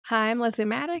Hi, I'm Leslie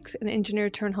Maddox, an engineer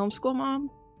turned homeschool mom,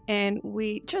 and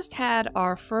we just had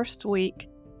our first week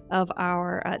of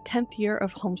our 10th year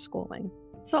of homeschooling.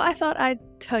 So I thought I'd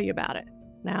tell you about it.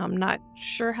 Now, I'm not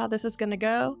sure how this is going to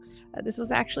go. This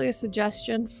was actually a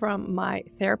suggestion from my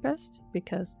therapist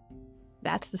because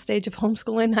that's the stage of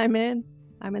homeschooling I'm in.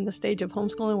 I'm in the stage of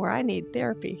homeschooling where I need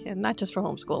therapy, and not just for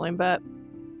homeschooling, but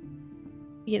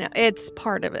it's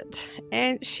part of it.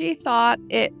 And she thought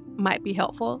it might be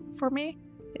helpful for me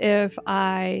if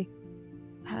I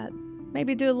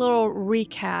maybe do a little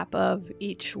recap of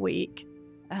each week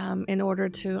in order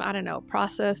to,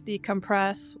 process,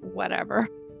 decompress, whatever,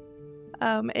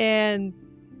 and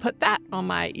put that on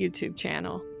my YouTube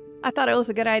channel. I thought it was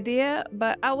a good idea,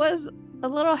 but I was a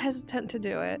little hesitant to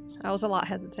do it. I was a lot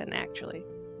hesitant, actually,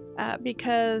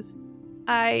 because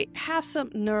I have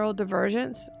some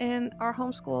neurodivergence in our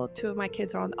homeschool. Two of my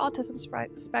kids are on the autism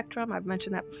spectrum. I've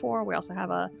mentioned that before. We also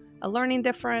have a learning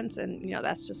difference, and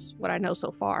that's just what I know so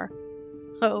far.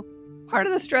 So part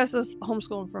of the stress of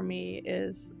homeschooling for me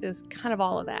is kind of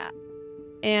all of that.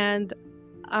 And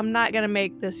I'm not going to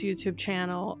make this YouTube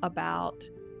channel about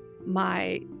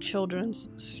my children's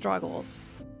struggles.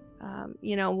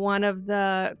 One of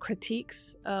the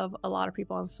critiques of a lot of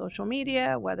people on social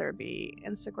media, whether it be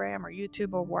Instagram or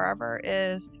YouTube or wherever,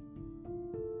 is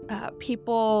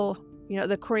people,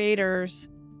 the creators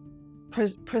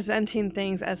presenting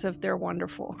things as if they're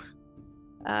wonderful,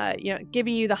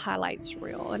 giving you the highlights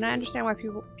reel. And I understand why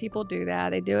people do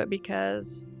that. They do it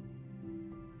because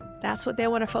that's what they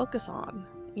want to focus on.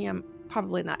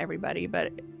 Probably not everybody,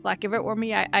 but like if it were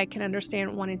me, I can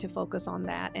understand wanting to focus on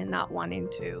that and not wanting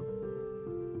to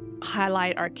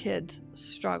highlight our kids'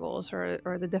 struggles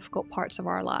or the difficult parts of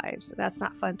our lives. That's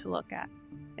not fun to look at.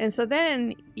 And so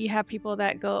then you have people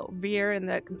that veer in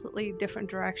the completely different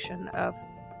direction of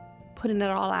putting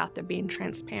it all out there, being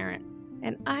transparent.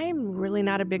 And I'm really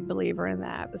not a big believer in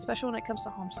that, especially when it comes to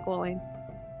homeschooling,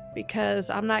 because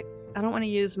I don't want to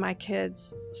use my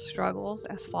kids' struggles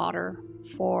as fodder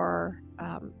for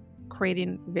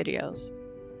creating videos.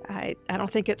 I don't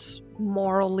think it's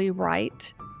morally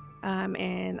right.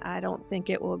 And I don't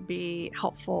think it will be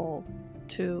helpful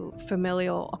to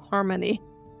familial harmony,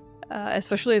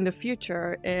 especially in the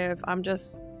future, if I'm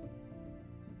just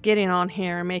getting on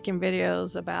here and making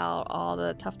videos about all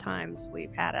the tough times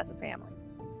we've had as a family,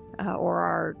 or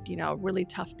our, really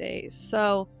tough days.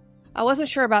 So I wasn't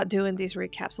sure about doing these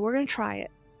recaps, so we're going to try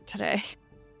it today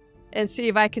and see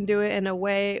if I can do it in a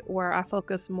way where I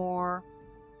focus more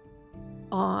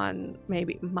on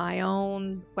maybe my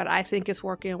own, what I think is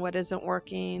working, what isn't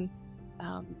working,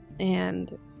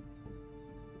 and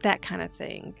that kind of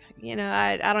thing.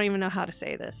 I don't even know how to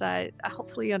say this. I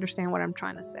hopefully understand what I'm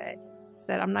trying to say.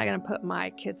 Said I'm not going to put my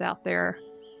kids out there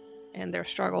and their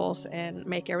struggles and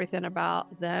make everything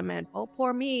about them and, oh,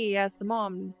 poor me as the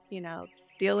mom,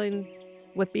 dealing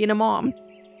with being a mom.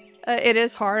 It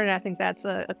is hard, and I think that's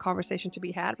a conversation to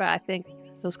be had, but I think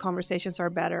those conversations are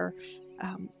better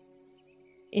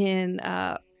in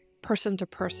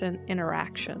person-to-person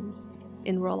interactions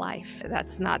in real life.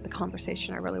 That's not the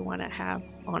conversation I really want to have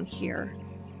on here.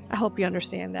 I hope you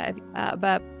understand that.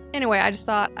 But anyway, I just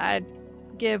thought I'd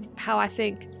give how I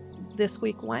think this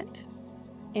week went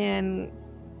and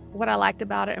what I liked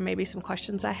about it, and maybe some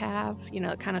questions I have,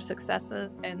 kind of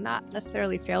successes and not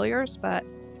necessarily failures, but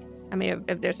I mean,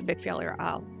 if there's a big failure,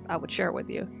 I would share it with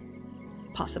you,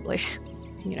 possibly.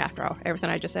 After all, everything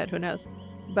I just said, who knows?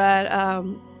 But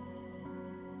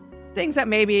things that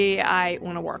maybe I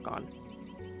want to work on,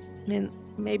 and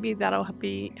maybe that'll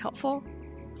be helpful.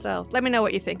 So let me know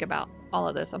what you think about all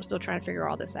of this. I'm still trying to figure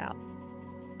all this out.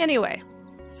 Anyway,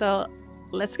 so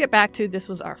let's get back to, this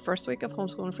was our first week of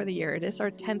homeschooling for the year. It is our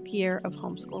 10th year of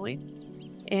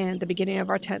homeschooling and the beginning of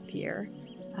our 10th year.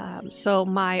 So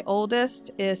my oldest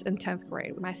is in 10th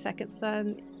grade. My second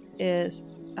son is,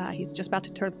 he's just about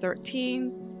to turn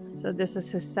 13. So this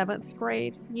is his 7th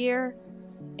grade year.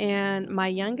 And my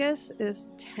youngest is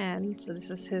 10. So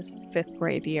this is his 5th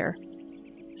grade year.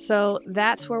 So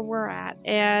that's where we're at.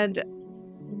 And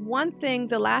one thing,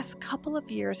 the last couple of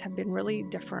years have been really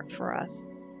different for us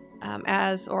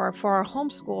for our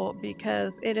homeschool,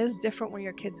 because it is different when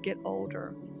your kids get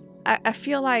older. I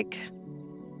feel like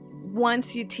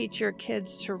once you teach your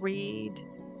kids to read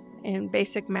and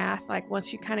basic math, like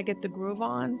once you kind of get the groove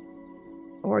on,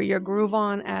 or your groove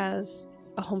on as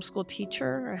a homeschool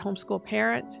teacher or a homeschool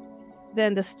parent,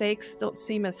 then the stakes don't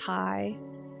seem as high.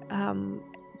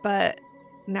 But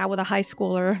now with a high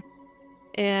schooler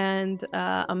and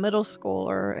a middle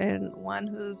schooler and one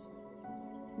who's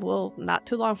will not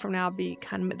too long from now be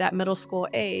kind of that middle school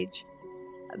age,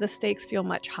 the stakes feel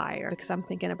much higher because I'm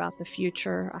thinking about the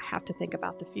future. I have to think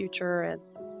about the future,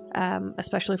 and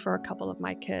especially for a couple of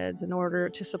my kids, in order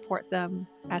to support them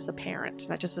as a parent,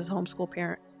 not just as a homeschool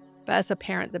parent, but as a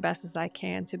parent the best as I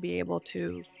can to be able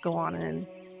to go on and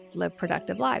live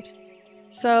productive lives.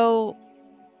 So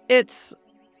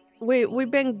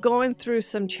we've been going through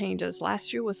some changes.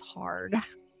 Last year was hard.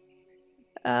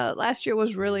 Last year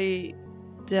was really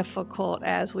difficult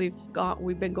as we've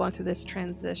been going through this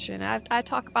transition. I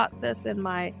talk about this in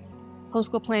my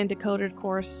Homeschool Plan Decoded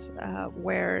course,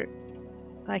 where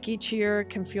like each year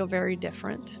can feel very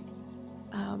different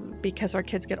because our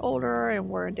kids get older and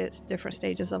we're in different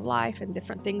stages of life and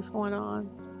different things going on.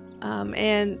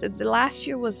 And the last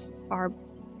year was a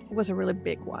really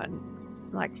big one.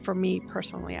 Like for me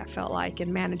personally, I felt like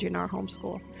in managing our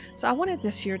homeschool. So I wanted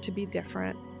this year to be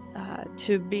different,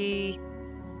 to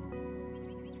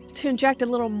inject a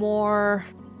little more,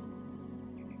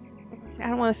 I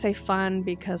don't want to say fun,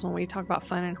 because when we talk about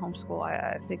fun in homeschool,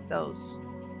 I think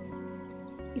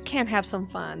you can have some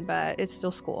fun, but it's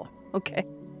still school. Okay.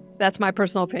 That's my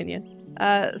personal opinion.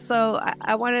 So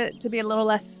I want it to be a little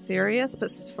less serious, but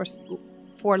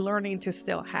for learning to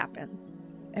still happen,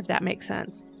 if that makes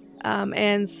sense.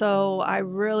 And so I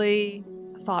really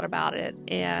thought about it,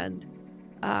 and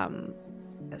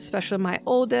especially my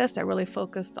oldest, I really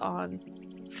focused on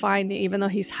finding, even though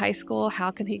he's high school, how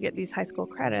can he get these high school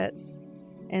credits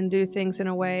and do things in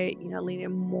a way,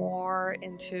 leaning more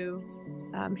into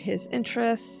his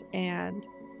interests and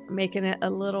making it a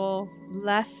little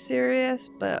less serious,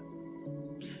 but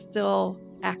still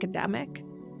academic.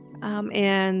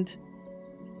 And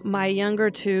my younger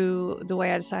two, the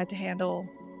way I decided to handle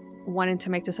wanting to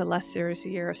make this a less serious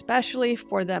year, especially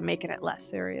for them making it less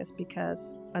serious,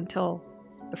 because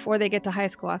before they get to high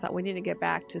school, I thought we need to get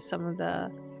back to some of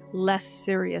the less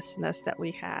seriousness that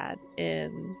we had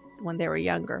when they were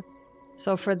younger.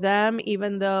 So for them,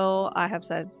 even though I have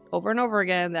said over and over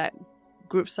again that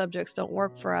group subjects don't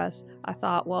work for us, I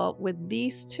thought, well, with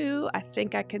these two, I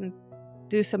think I can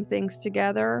do some things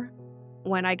together.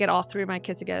 When I get all three of my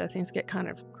kids together, things get kind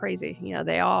of crazy.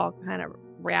 They all kind of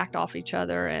react off each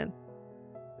other, and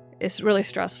it's really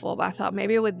stressful. But I thought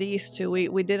maybe with these two,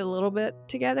 we did a little bit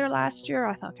together last year.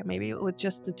 I thought, okay, maybe with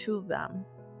just the two of them,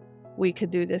 we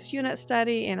could do this unit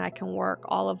study, and I can work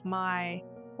all of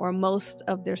most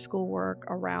of their schoolwork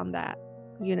around that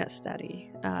unit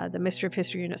study, the Mystery of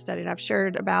History unit study. And I've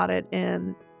shared about it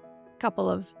in a couple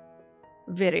of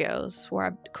videos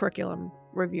curriculum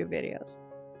review videos.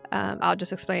 I'll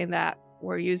just explain that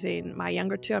we're using my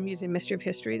younger two. I'm using Mystery of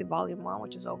History, the volume 1,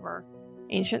 which is over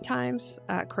ancient times,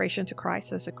 creation to Christ.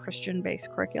 So it's a Christian-based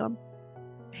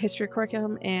history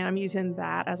curriculum, and I'm using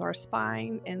that as our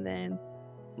spine. And then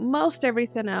most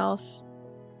everything else,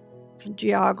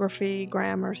 geography,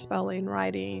 grammar, spelling,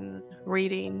 writing,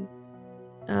 reading,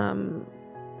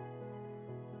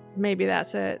 maybe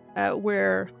that's it.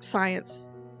 Where science,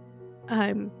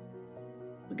 I'm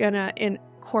gonna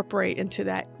incorporate into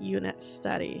that unit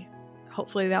study.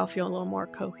 Hopefully that'll feel a little more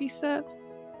cohesive.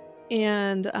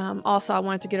 And also I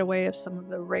wanted to get away of some of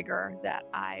the rigor that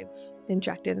I've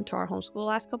injected into our homeschool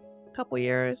last couple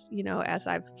years, as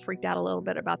I've freaked out a little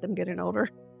bit about them getting older.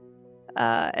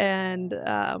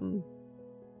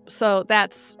 So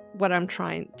that's what I'm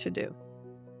trying to do.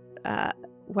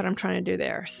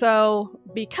 There. So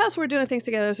because we're doing things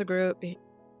together as a group,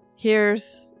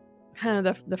 here's kind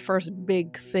of the first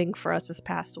big thing for us this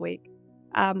past week.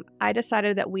 I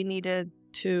decided that we needed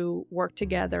to work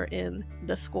together in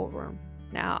the schoolroom.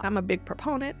 Now, I'm a big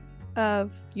proponent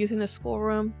of using the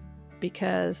schoolroom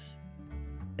because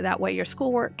that way your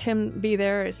schoolwork can be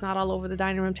there. It's not all over the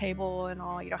dining room table and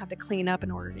all. You don't have to clean up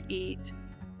in order to eat.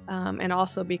 And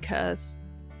also because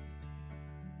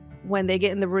when they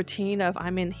get in the routine of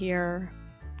I'm in here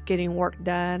getting work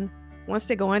done, once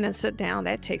they go in and sit down,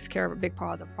 that takes care of a big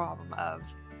part of the problem of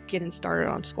getting started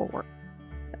on schoolwork.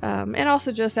 And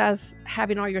also just as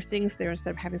having all your things there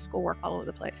instead of having schoolwork all over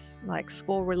the place, like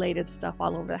school-related stuff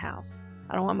all over the house.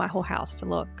 I don't want my whole house to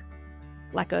look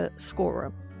like a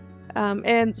schoolroom.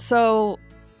 And so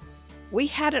we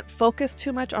hadn't focused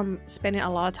too much on spending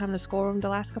a lot of time in the schoolroom the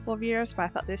last couple of years, but I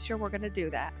thought this year we're going to do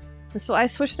that. And so I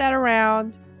switched that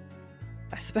around.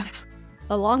 I spent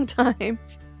a long time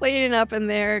cleaning up in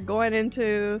there, going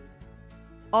into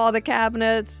all the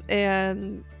cabinets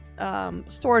and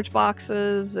storage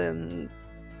boxes and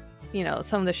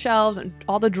some of the shelves and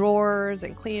all the drawers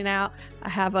and cleaning out. I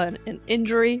have an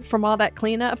injury from all that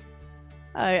cleanup.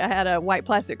 I had a white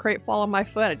plastic crate fall on my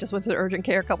foot. I just went to the urgent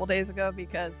care a couple days ago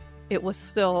because it was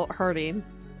still hurting.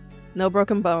 No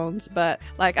broken bones, but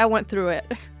I went through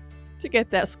it to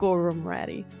get that schoolroom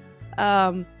ready.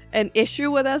 An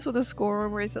issue with us with the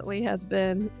schoolroom recently has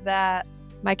been that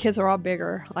my kids are all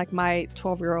bigger. Like my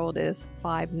 12-year-old is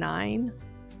 5'9".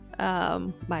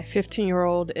 My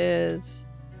 15-year-old is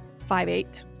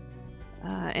 5'8".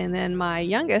 And then my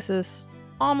youngest is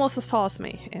almost as tall as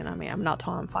me. And I mean, I'm not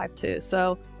tall, I'm 5'2".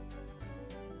 So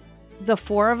the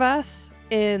four of us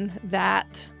in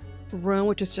that room,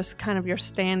 which is just kind of your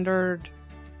standard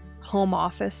home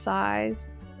office size,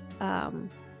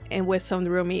 and with some of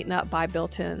the room eaten up by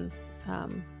built-in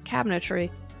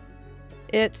cabinetry,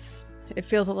 it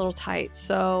feels a little tight.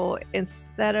 So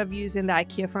instead of using the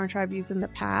IKEA furniture I've used in the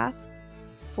past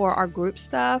for our group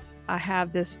stuff, I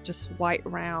have this just white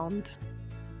round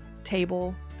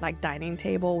table, like dining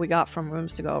table we got from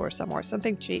Rooms to Go or somewhere,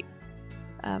 something cheap.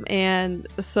 And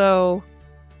so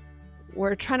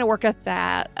we're trying to work at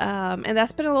that. And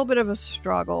that's been a little bit of a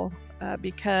struggle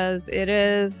because it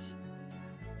is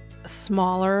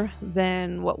smaller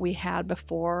than what we had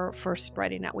before for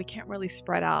spreading out. We can't really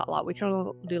spread out a lot. We can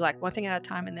only do like one thing at a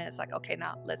time, and then it's like, okay,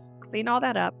 now let's clean all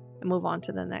that up and move on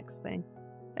to the next thing.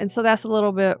 And so that's a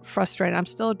little bit frustrating. I'm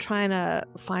still trying to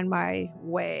find my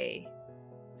way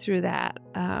through that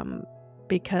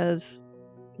because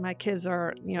my kids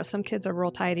are, some kids are real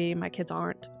tidy, my kids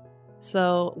aren't.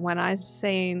 So when I'm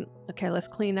saying, okay, let's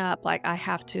clean up, like I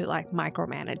have to like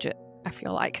micromanage it, I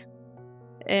feel like.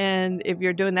 And if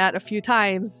you're doing that a few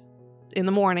times in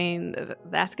the morning,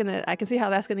 I can see how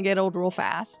that's gonna get old real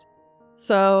fast.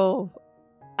 So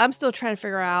I'm still trying to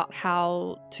figure out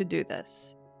how to do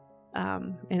this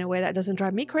in a way that doesn't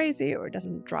drive me crazy or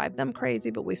doesn't drive them crazy,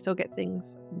 but we still get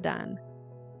things done.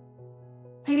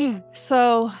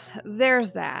 So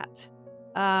there's that.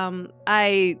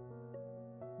 I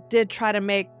did try to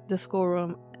make the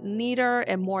schoolroom neater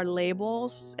and more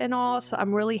labels and all, so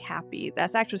I'm really happy.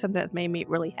 That's actually something that's made me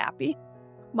really happy.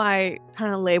 My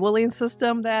kind of labeling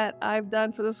system that I've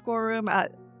done for the schoolroom,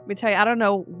 let me tell you, I don't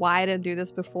know why I didn't do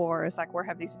this before. It's like, where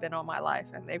have these been all my life?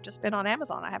 And they've just been on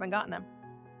Amazon. I haven't gotten them.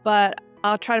 But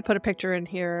I'll try to put a picture in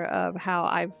here of how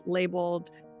I've labeled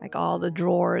like all the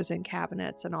drawers and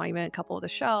cabinets and all, even a couple of the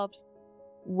shelves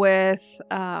with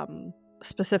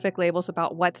specific labels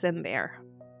about what's in there.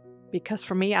 Because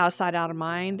for me, outside, out of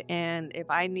mind. And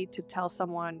if I need to tell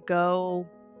someone, go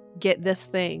get this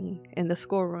thing in the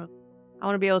schoolroom, I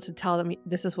want to be able to tell them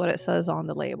this is what it says on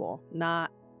the label,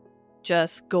 not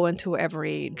just go into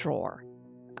every drawer.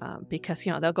 Because,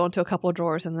 they'll go into a couple of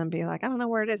drawers and then be like, I don't know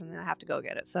where it is, and then I have to go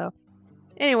get it. So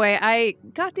anyway, I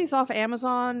got these off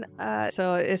Amazon.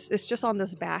 So it's just on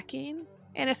this backing,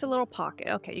 and it's a little pocket.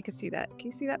 Okay, you can see that. Can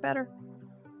you see that better?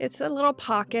 It's a little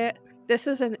pocket. This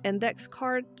is an index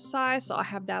card size, so I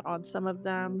have that on some of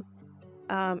them.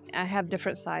 I have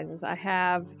different sizes. I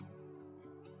have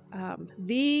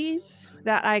these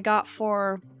that I got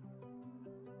for,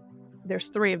 there's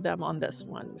 3 of them on this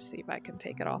one. Let's see if I can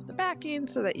take it off the backing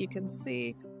so that you can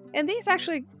see. And these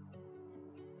actually,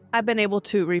 I've been able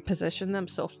to reposition them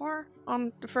so far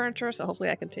on the furniture, so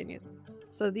hopefully I continue.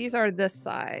 So these are this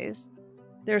size.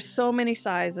 There's so many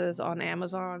sizes on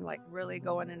Amazon, like really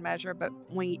go in and measure. But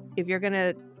if you're going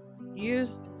to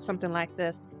use something like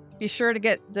this, be sure to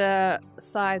get the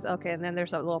size. Okay, and then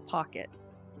there's a little pocket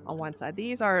on one side.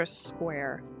 These are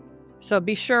square. So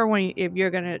be sure if you're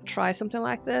going to try something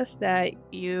like this, that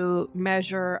you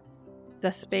measure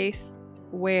the space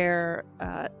where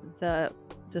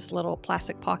this little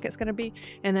plastic pocket's going to be,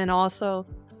 and then also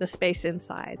the space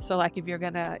inside. So like if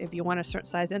you want a certain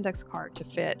size index card to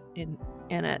fit in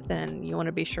it, then you want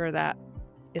to be sure that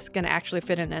it's going to actually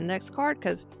fit an index card,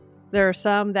 because there are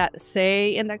some that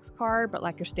say index card, but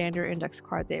like your standard index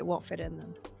card, they won't fit in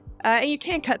them. And you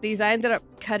can cut these. I ended up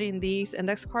cutting these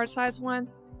index card size one.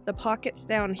 The pocket's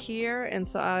down here, and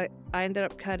so I ended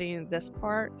up cutting this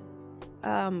part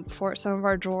for some of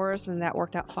our drawers, and that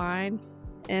worked out fine.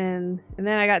 And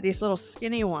then I got these little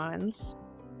skinny ones.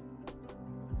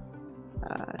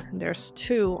 There's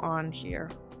 2 on here.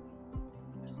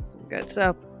 This is good.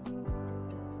 So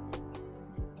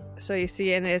you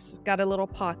see, and it's got a little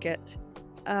pocket.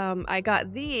 I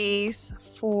got these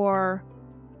for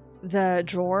the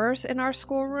drawers in our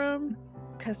schoolroom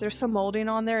because there's some molding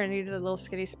on there and needed a little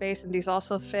skinny space. And these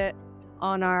also fit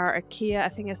on our IKEA, I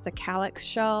think it's the Calyx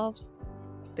shelves.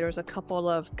 There's a couple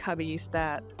of cubbies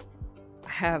that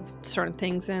have certain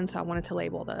things in, so I wanted to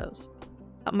label those.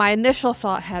 My initial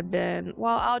thought had been,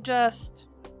 well, I'll just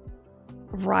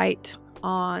write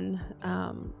on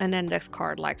an index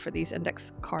card, like for these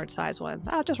index card size ones.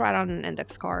 I'll just write on an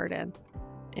index card and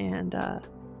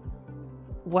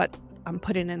what I'm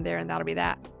putting in there, and that'll be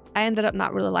that. I ended up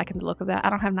not really liking the look of that. I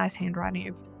don't have nice handwriting.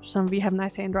 If some of you have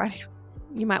nice handwriting,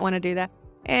 you might want to do that.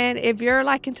 And if you're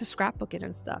like into scrapbooking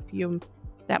and stuff,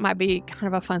 that might be kind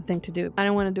of a fun thing to do. I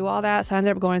didn't want to do all that, so I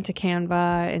ended up going to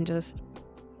Canva and just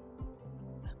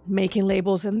making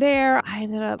labels in there. I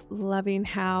ended up loving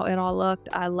how it all looked.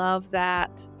 I love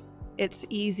that it's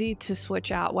easy to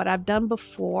switch out. What I've done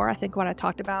before, I think what I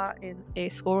talked about in a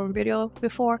schoolroom video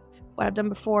before, what I've done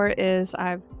before is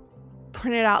I've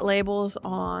printed out labels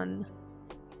on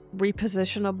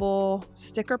repositionable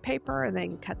sticker paper and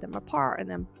then cut them apart and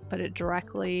then put it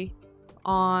directly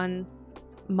on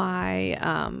my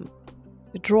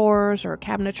drawers or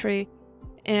cabinetry.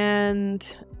 And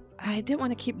I didn't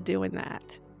want to keep doing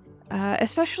that,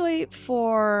 especially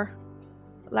for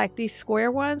like these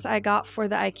square ones I got for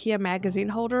the IKEA magazine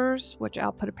holders, which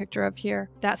I'll put a picture of here.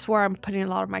 That's where I'm putting a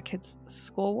lot of my kids'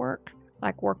 schoolwork,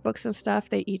 like workbooks and stuff.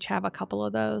 They each have a couple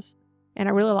of those. And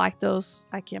I really like those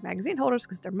IKEA magazine holders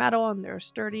because they're metal and they're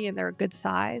sturdy and they're a good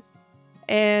size.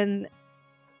 And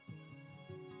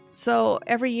so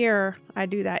every year I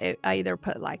do that. I either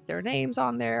put like their names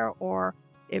on there, or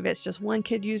if it's just one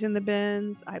kid using the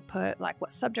bins, I put like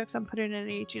what subjects I'm putting in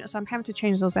each, so I'm having to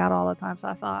change those out all the time. So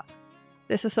I thought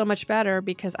this is so much better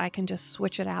because I can just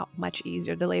switch it out much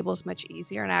easier. The label's much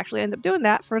easier. And I actually ended up doing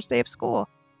that first day of school.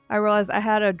 I realized I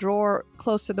had a drawer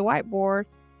close to the whiteboard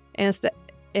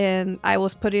and I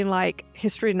was putting like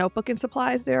history notebook and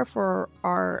supplies there for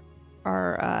our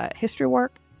history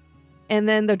work. And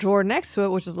then the drawer next to it,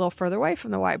 which is a little further away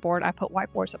from the whiteboard, I put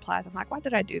whiteboard supplies. I'm like, why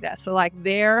did I do that? So like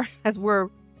there, as we're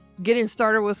getting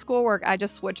started with schoolwork, I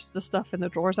just switched the stuff in the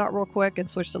drawers out real quick and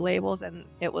switched the labels and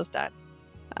it was done.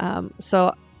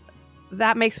 So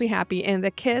that makes me happy. And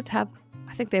the kids I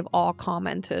think they've all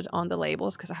commented on the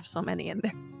labels because I have so many in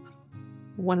there.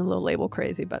 One a little label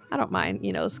crazy, but I don't mind.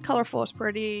 It's colorful, it's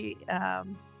pretty,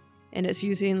 and it's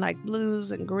using like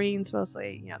blues and greens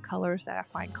mostly, colors that I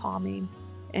find calming.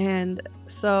 And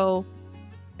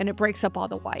it breaks up all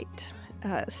the white.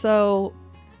 So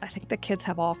I think the kids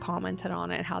have all commented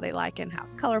on it, how they like it and how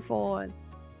it's colorful.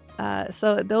 And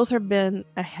so those have been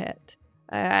a hit.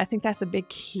 I think that's a big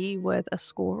key with a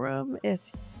schoolroom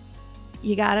is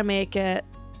you got to make it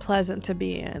pleasant to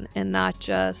be in and not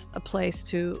just a place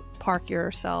to park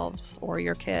yourselves or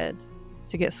your kids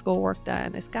to get schoolwork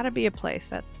done. It's got to be a place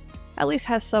that's at least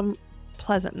has some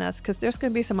pleasantness, because there's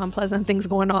going to be some unpleasant things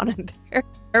going on in there.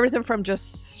 Everything from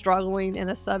just struggling in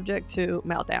a subject to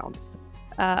meltdowns.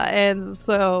 And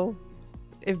so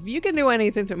if you can do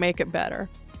anything to make it better,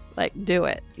 like do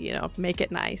it, make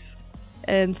it nice.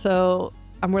 And so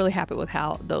I'm really happy with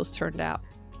how those turned out.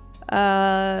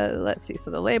 Let's see.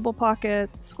 So the label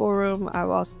pockets, schoolroom. I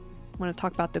also want to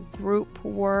talk about the group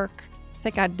work. I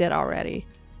think I did already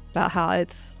about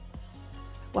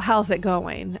how's it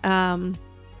going?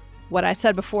 What I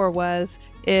said before was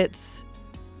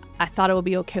I thought it would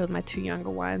be okay with my two younger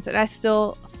ones, and I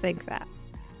still think that.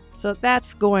 So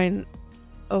that's going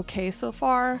okay so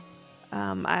far.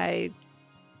 I'm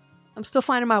still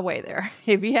finding my way there.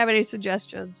 If you have any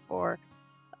suggestions for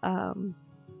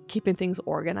keeping things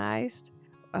organized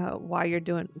while you're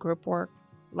doing group work,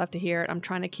 love to hear it. I'm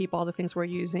trying to keep all the things we're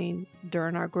using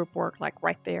during our group work like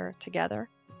right there together.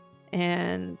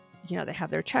 And, they have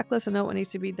their checklist and know what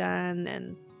needs to be done.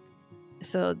 And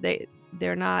so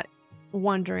they're not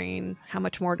wondering how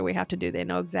much more do we have to do. They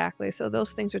know exactly. So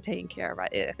those things are taken care of.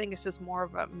 I think it's just more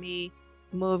about me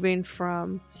moving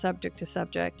from subject to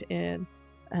subject in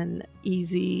an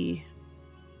easy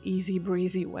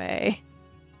breezy way.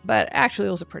 But actually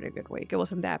it was a pretty good week. It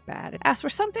wasn't that bad. As for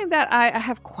something that I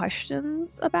have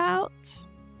questions about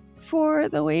for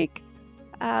the week,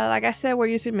 like I said, we're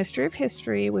using Mystery of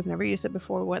History. We've never used it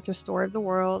before. We went through Story of the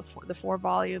World, the 4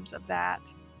 volumes of that.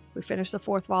 We finished the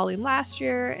 4th volume last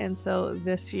year, and so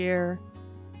this year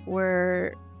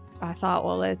I thought,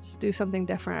 well, let's do something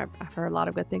different. I've heard a lot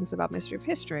of good things about Mystery of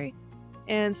History,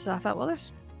 and so I thought, well,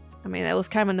 it was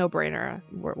kind of a no-brainer.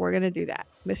 We're going to do that.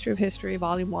 Mystery of History,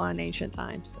 Volume 1, Ancient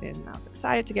Times, and I was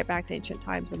excited to get back to Ancient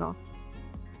Times and all.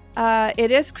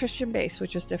 It is Christian-based,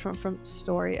 which is different from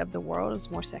Story of the World. It's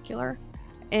more secular,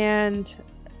 and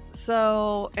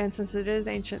since it is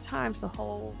Ancient Times,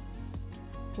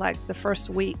 the first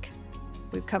week,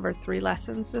 we've covered 3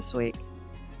 lessons this week.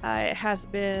 It has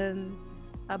been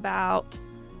about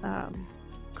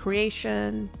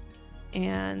creation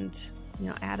and,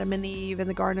 Adam and Eve in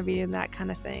the Garden of Eden, that kind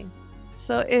of thing.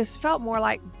 So it's felt more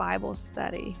like Bible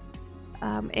study,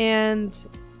 and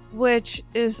which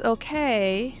is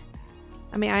okay.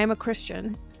 I am a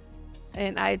Christian,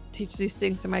 and I teach these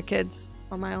things to my kids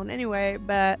on my own anyway,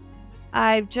 but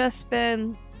I've just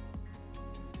been...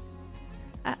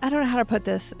 I don't know how to put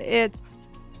this.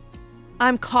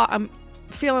 I'm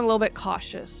feeling a little bit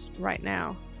cautious right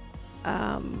now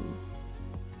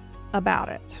about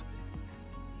it.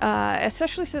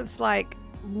 Especially since, like,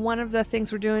 one of the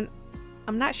things we're doing,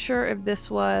 I'm not sure if this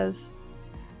was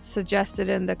suggested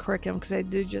in the curriculum, because they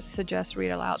do just suggest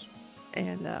read aloud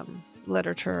and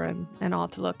literature and all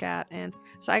to look at. And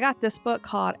so I got this book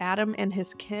called Adam and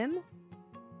His Kin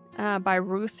by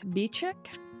Ruth Beechick.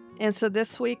 And so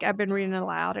this week I've been reading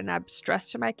aloud, and I've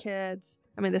stressed to my kids,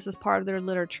 I mean, this is part of their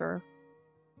literature,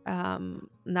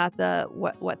 not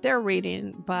what they're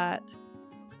reading, but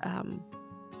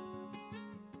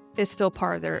it's still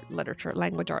part of their literature,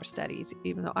 language arts studies,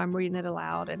 even though I'm reading it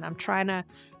aloud. And I'm trying to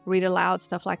read aloud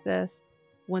stuff like this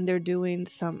when they're doing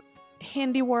some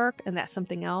handiwork, and that's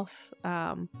something else,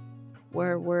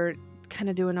 where we're kind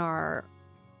of doing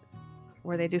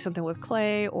where they do something with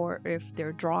clay, or if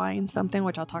they're drawing something,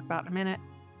 which I'll talk about in a minute.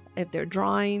 If they're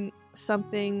drawing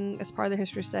something as part of the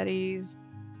history studies,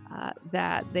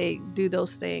 that they do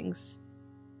those things.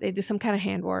 They do some kind of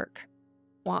handwork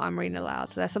while I'm reading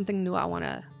aloud. So that's something new I want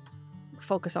to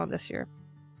focus on this year.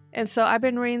 And so I've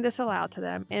been reading this aloud to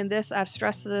them. And I've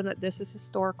stressed to them that this is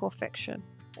historical fiction.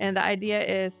 And the idea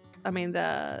is,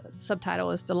 the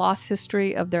subtitle is The Lost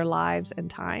History of Their Lives and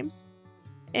Times.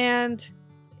 And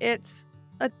it's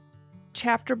a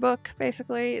chapter book,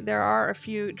 basically. There are a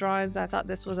few drawings. I thought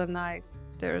this was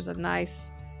there's a nice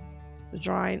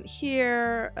drawing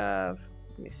here of,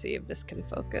 let me see if this can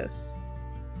focus,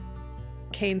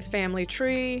 Cain's family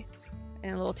tree,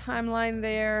 and a little timeline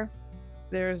there.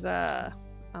 There's a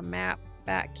map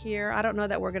back here. I don't know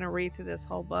that we're going to read through this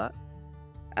whole book,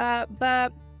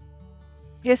 but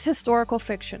it's historical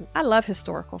fiction. I love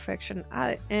historical fiction.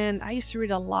 I used to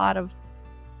read a lot of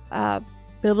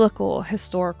biblical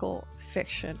historical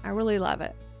fiction. I really love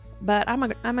it. But I'm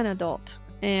an adult,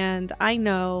 and I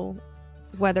know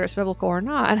whether it's biblical or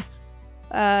not,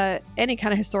 any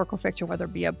kind of historical fiction, whether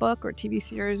it be a book or a TV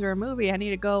series or a movie, I need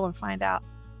to go and find out,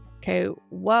 okay,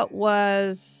 what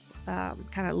was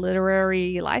kind of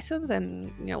literary license,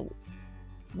 and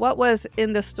what was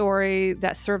in the story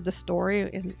that served the story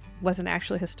and wasn't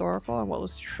actually historical, and what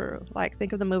was true. Like,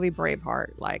 think of the movie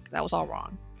Braveheart. Like, that was all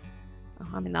wrong.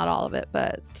 Not all of it,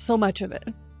 but so much of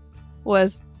it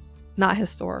was not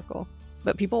historical.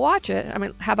 But people watch it.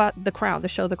 How about The Crown, the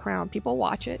show The Crown? People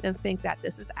watch it and think that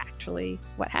this is actually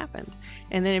what happened.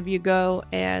 And then if you go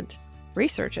and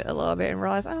research it a little bit and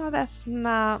realize, oh, that's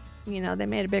not, they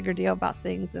made a bigger deal about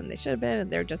things than they should have been,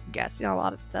 and they're just guessing a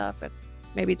lot of stuff and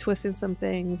maybe twisting some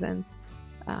things. And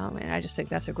I just think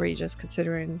that's egregious,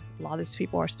 considering a lot of these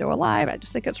people are still alive. I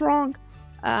just think it's wrong.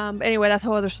 Anyway, that's a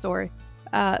whole other story.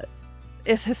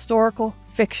 It's historical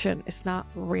fiction. It's not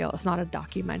real. It's not a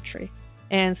documentary.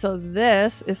 And so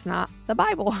this is not the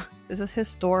Bible. This is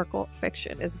historical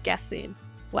fiction. It's guessing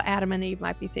what Adam and Eve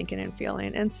might be thinking and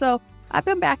feeling. And so I've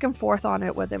been back and forth on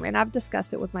it with them, and I've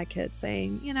discussed it with my kids,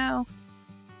 saying,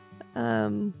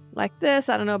 like this,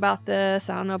 I don't know about this,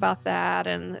 I don't know about that,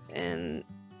 and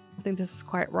I think this is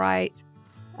quite right.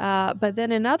 But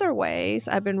then in other ways,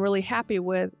 I've been really happy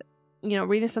with,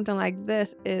 reading something like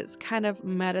this is kind of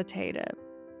meditative,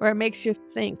 where it makes you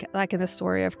think, like in the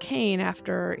story of Cain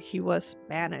after he was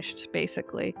banished,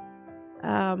 basically.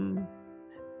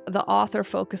 The author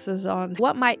focuses on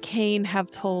what might Cain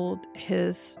have told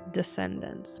his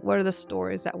descendants. What are the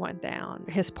stories that went down,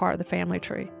 his part of the family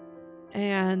tree?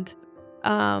 And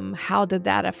how did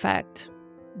that affect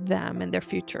them and their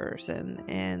futures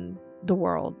and the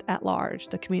world at large,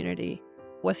 the community?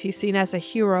 Was he seen as a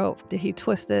hero? Did he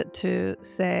twist it to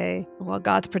say, well,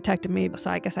 God's protected me, so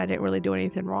I guess I didn't really do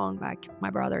anything wrong like my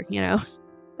brother,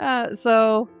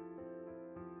 So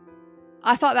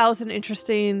I thought that was an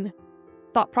interesting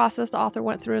thought process the author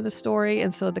went through in the story.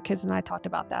 And so the kids and I talked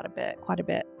about that quite a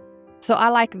bit. So I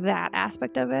like that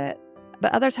aspect of it.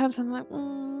 But other times I'm like,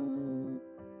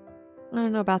 I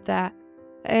don't know about that.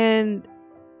 And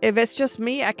if it's just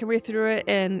me, I can read through it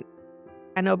and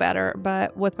I know better.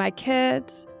 But with my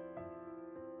kids,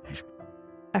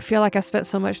 I feel like I spent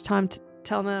so much time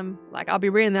telling them, like, I'll be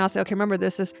reading and I'll say, okay, remember,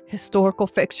 this is historical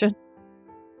fiction.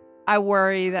 I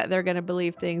worry that they're going to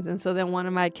believe things. And so then one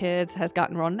of my kids has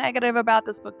gotten real negative about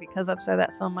this book because I've said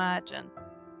that so much. And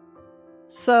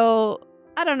so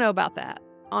I don't know about that.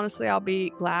 Honestly, I'll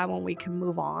be glad when we can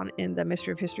move on in the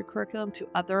Mystery of History curriculum to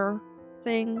other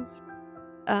things,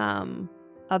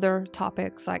 other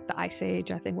topics like the Ice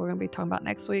Age. I think we're going to be talking about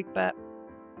next week. But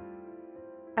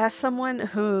as someone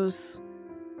who's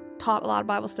taught a lot of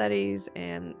Bible studies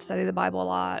and studied the Bible a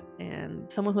lot, and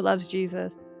someone who loves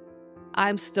Jesus,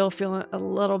 I'm still feeling a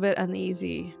little bit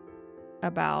uneasy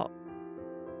about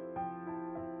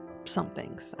some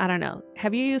things. I don't know.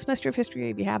 Have you used Mystery of History?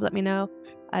 If you have, let me know.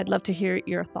 I'd love to hear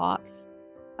your thoughts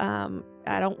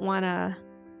I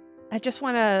just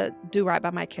want to do right by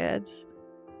my kids,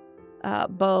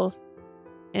 both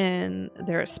in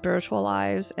their spiritual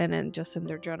lives and in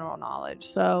their general knowledge.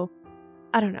 So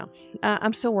I don't know.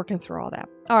 I'm still working through all that.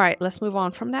 All right, let's move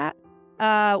on from that.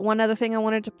 One other thing I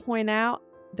wanted to point out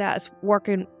that's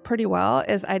working pretty well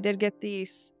is I did get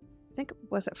these, I think,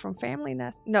 was it from Family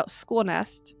Nest? No, School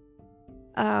Nest.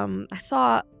 I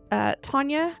saw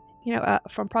Tanya,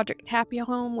 from Project Happy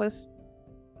Home was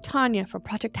Tanya from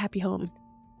Project Happy Home.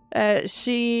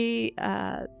 She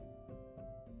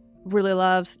really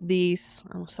loves these.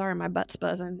 Oh, sorry, my butt's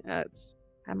buzzing. I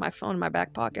have my phone in my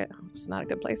back pocket. It's not a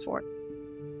good place for it.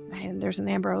 And there's an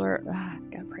Amber Alert.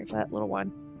 Gotta pray for that little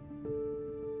one.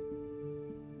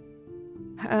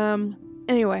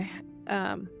 Anyway,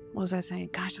 what was I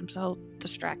saying? Gosh, I'm so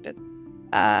distracted.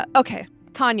 Okay,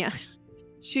 Tanya.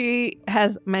 She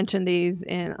has mentioned these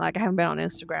in, I haven't been on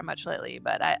Instagram much lately,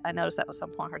 but I noticed that at some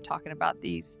point her talking about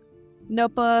these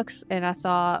notebooks, and I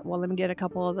thought, well, let me get a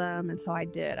couple of them, and so I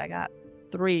did. I got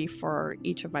 3 for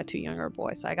each of my 2 younger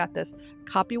boys. So I got this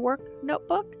copywork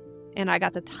notebook, and I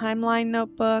got the timeline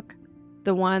notebook,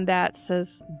 the one that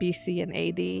says BC and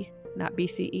AD, not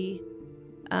BCE.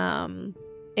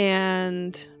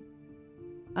 And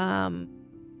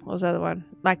what was the other one?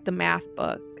 Like the math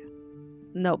book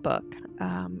notebook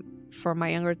for my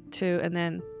younger 2, and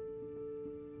then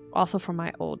also for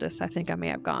my oldest. I think I may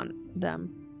have gotten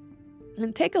them.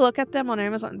 And take a look at them on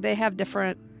Amazon. They have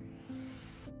different,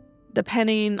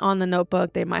 depending on the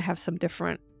notebook, they might have some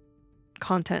different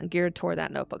content geared toward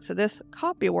that notebook. So this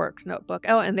copywork notebook,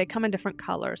 and they come in different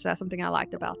colors. That's something I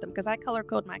liked about them, because I color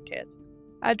code my kids.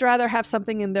 I'd rather have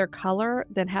something in their color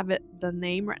than have the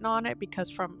name written on it, because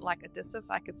from a distance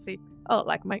I could see,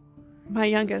 my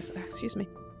youngest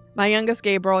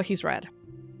Gabriel, he's red.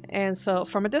 And so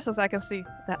from a distance I can see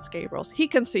that's Gabriel's. He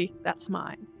can see that's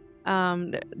mine.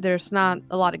 There's not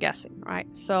a lot of guessing, right?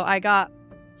 So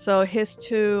his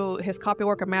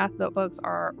copywork and math notebooks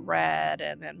are red,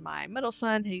 and then my middle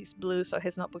son, he's blue, so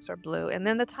his notebooks are blue. And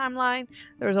then the timeline,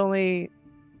 there's only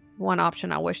one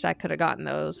option. I wish I could have gotten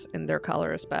those in their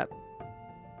colors, but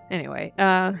anyway,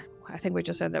 I think we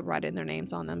just ended up writing their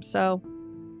names on them. So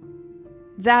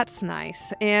that's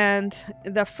nice. And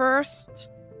the first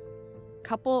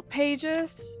couple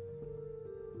pages,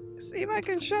 see if I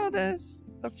can show this.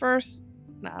 I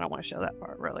don't want to show that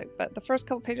part really, but the first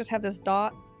couple pages have this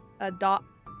dot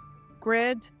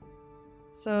grid.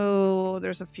 So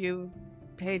there's a few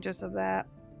pages of that.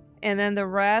 And then the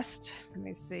rest, let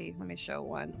me show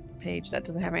one page that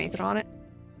doesn't have anything on it,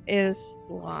 is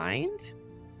lined.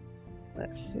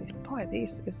 Let's see. Boy,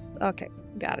 okay,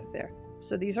 got it there.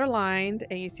 So these are lined,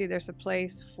 and you see there's a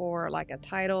place for a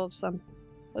title of some,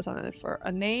 what's on it, for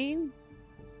a name.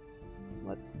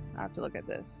 I have to look at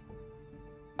this.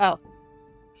 Oh,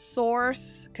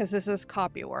 source, because this is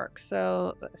copywork.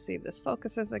 So let's see if this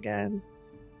focuses again.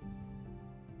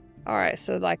 All right,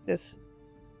 so this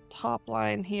top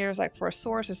line here is for a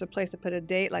source. There's a place to put a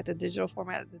date, the digital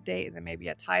format of the date, and then maybe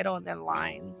a title, and then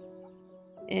line.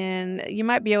 And you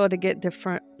might be able to get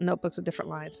different notebooks with different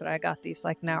lines, but I got these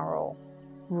narrow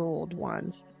ruled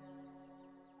ones.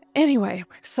 Anyway,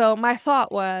 so my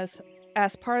thought was,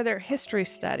 as part of their history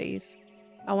studies,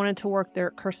 I wanted to work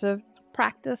their cursive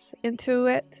practice into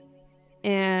it.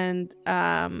 And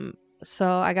so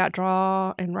I got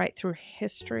draw and write through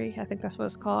history. I think that's what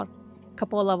it's called. A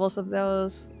couple of levels of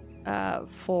those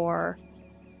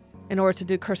in order to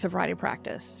do cursive writing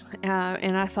practice.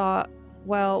 And I thought,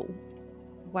 well,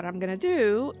 what I'm going to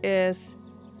do is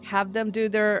have them do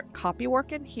their copy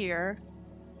work in here.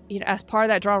 As part of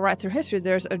that draw right through history,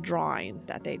 there's a drawing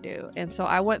that they do. And so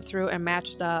I went through and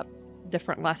matched up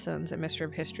different lessons in Mystery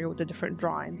of History with the different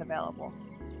drawings available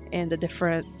and the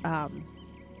different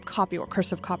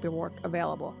cursive copy work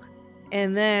available.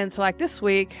 And then, so this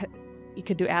week, you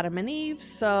could do Adam and Eve.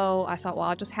 So I thought, well,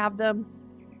 I'll just have them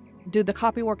do the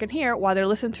copy work in here while they're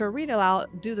listening to a read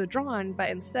aloud, do the drawing. But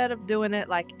instead of doing it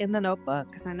in the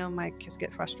notebook, because I know my kids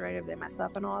get frustrated if they mess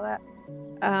up and all that,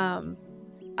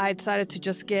 I decided to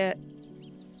just get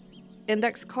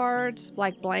index cards,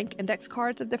 blank index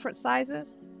cards of different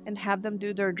sizes, and have them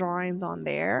do their drawings on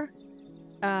there.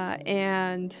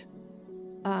 And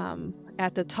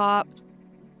at the top,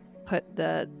 put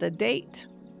the date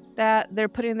that they're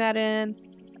putting that in.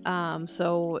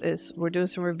 So we're doing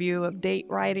some review of date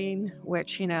writing,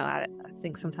 which, I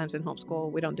think sometimes in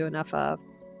homeschool we don't do enough of.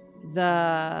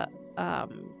 The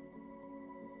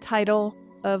title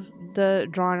of the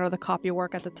drawing or the copy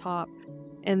work at the top,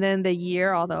 and then the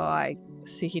year, although I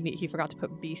see he forgot to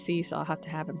put BC, so I'll have to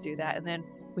have him do that. And then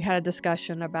we had a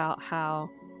discussion about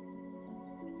how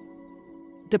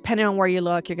depending on where you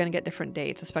look, you're going to get different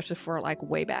dates, especially for like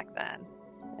way back then.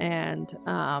 And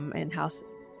how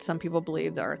some people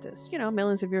believe the earth is,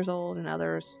 millions of years old, and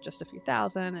others just a few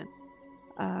thousand.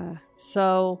 And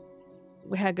so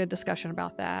we had a good discussion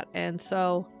about that. And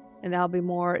that'll be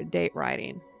more date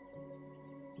writing.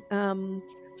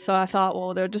 So I thought,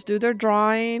 well, they'll just do their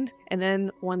drawing, and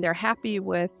then when they're happy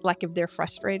with, like, if they're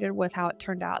frustrated with how it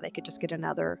turned out, they could just get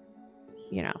another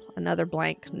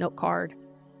blank note card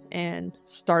and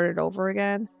start it over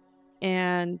again.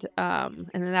 And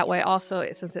then that way also,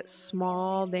 since it's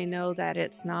small, they know that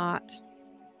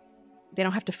they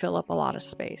don't have to fill up a lot of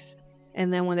space.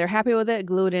 And then when they're happy with it,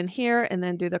 glue it in here, and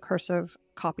then do the cursive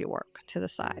copy work to the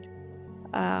side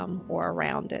or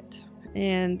around it.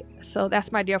 And so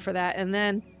that's my deal for that. And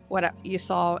then what you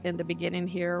saw in the beginning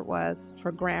here was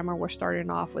for grammar, we're starting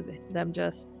off with them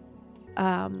just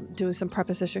doing some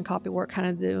preposition copy work, kind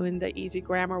of doing the easy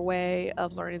grammar way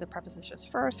of learning the prepositions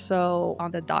first. So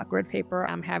on the dot grid paper,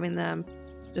 I'm having them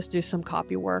just do some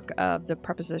copy work of the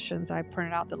prepositions. I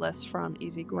printed out the list from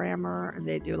Easy Grammar, and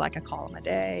they do like a column a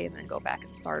day and then go back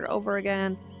and start it over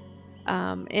again.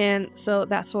 And so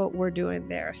that's what we're doing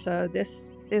there. So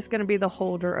this is going to be the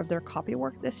holder of their copy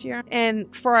work this year.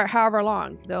 And for however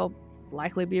long, there'll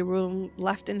likely be room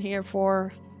left in here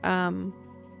for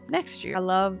next year. I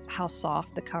love how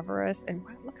soft the cover is, and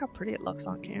look how pretty it looks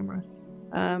on camera.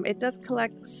 It does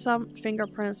collect some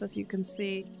fingerprints, as you can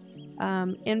see.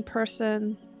 In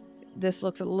person, this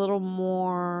looks a little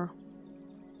more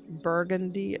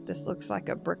burgundy. This looks like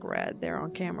a brick red there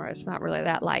on camera. It's not really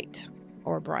that light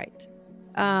or bright.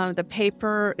 The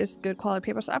paper is good quality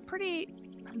paper, so I'm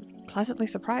pleasantly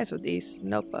surprised with these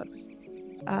notebooks.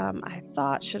 I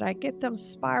thought, should I get them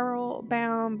spiral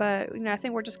bound? But I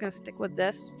think we're just going to stick with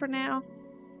this for now.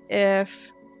 If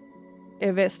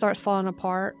it starts falling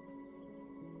apart,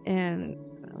 and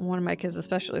one of my kids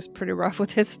especially is pretty rough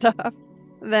with his stuff,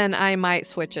 then I might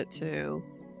switch it to,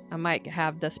 I might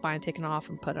have the spine taken off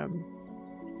and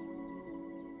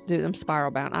do them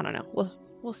spiral bound. I don't know.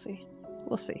 We'll see.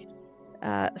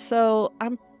 So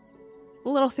I'm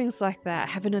little things like that.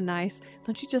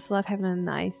 Don't you just love having a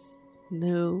nice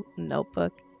new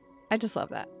notebook? I just love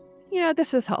that.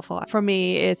 This is helpful. For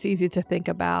me, it's easy to think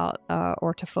about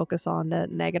or to focus on the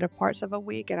negative parts of a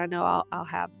week. And I know I'll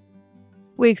have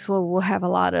weeks where we'll have a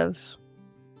lot of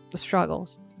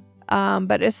struggles.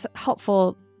 But it's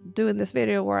helpful doing this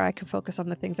video where I can focus on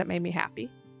the things that made me happy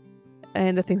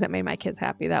and the things that made my kids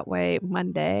happy. That way,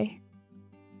 Monday,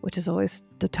 which is always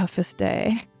the toughest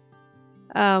day,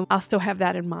 I'll still have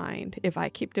that in mind. If I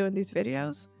keep doing these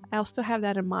videos, I'll still have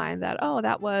that in mind that,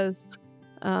 that was,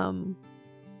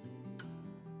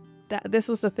 this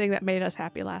was the thing that made us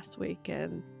happy last week.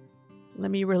 And let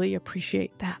me really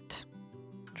appreciate that.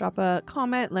 Drop a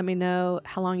comment. Let me know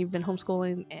how long you've been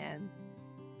homeschooling and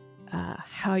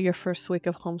how your first week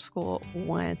of homeschool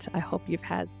went. I hope you've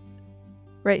had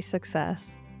great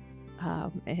success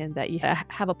and that you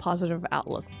have a positive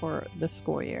outlook for the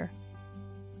school year.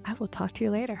 I will talk to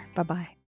you later. Bye-bye.